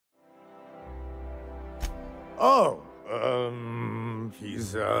Oh,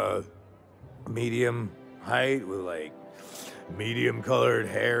 he's, medium height with, like, medium colored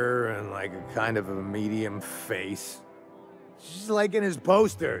hair and, like, a kind of a medium face. Just like in his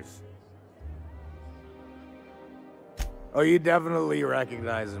posters. Oh, you definitely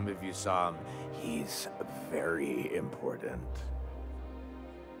recognize him if you saw him. He's very important.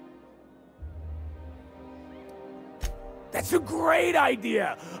 That's a great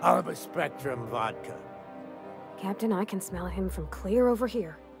idea! I'll have a Spectrum vodka. Captain, I can smell him from clear over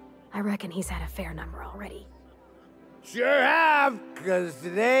here. I reckon he's had a fair number already. Sure have, 'cause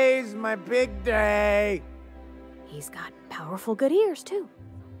today's my big day. He's got powerful good ears, too.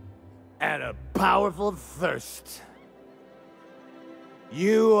 And a powerful thirst.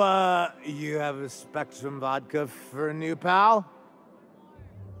 You have a Spectrum vodka for a new pal?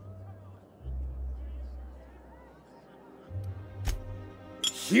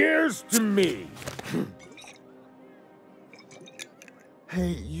 Cheers to me! Hey,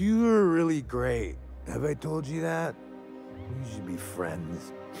 you are really great. Have I told you that? We should be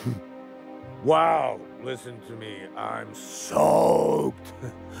friends. Wow, listen to me. I'm soaked.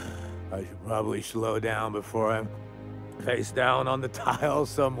 I should probably slow down before I'm face down on the tile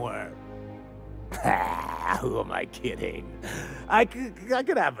somewhere. Who am I kidding? I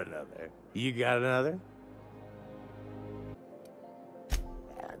could have another. You got another?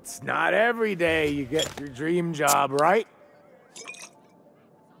 It's not every day you get your dream job, right?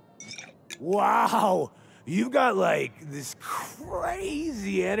 Wow, you've got like this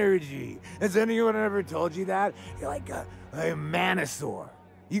crazy energy. Has anyone ever told you that? You're like a Manosaur.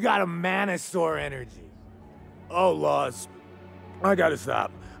 You got a Manosaur energy. Oh, Laws, I gotta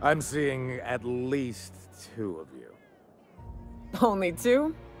stop. I'm seeing at least 2 of you. Only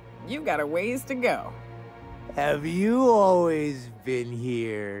 2? You got a ways to go. Have you always been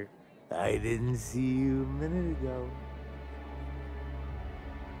here? I didn't see you a minute ago.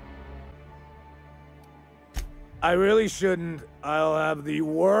 I really shouldn't. I'll have the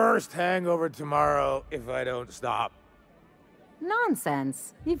worst hangover tomorrow if I don't stop.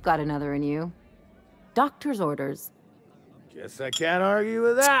 Nonsense. You've got another in you. Doctor's orders. Guess I can't argue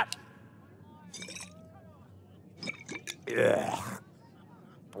with that. Ugh.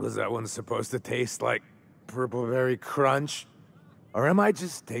 Was that one supposed to taste like Purple Berry Crunch? Or am I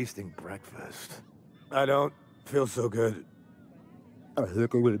just tasting breakfast? I don't feel so good. I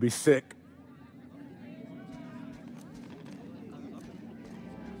think I'm gonna be sick.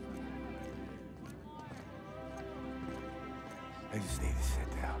 I just need to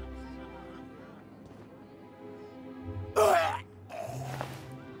sit down.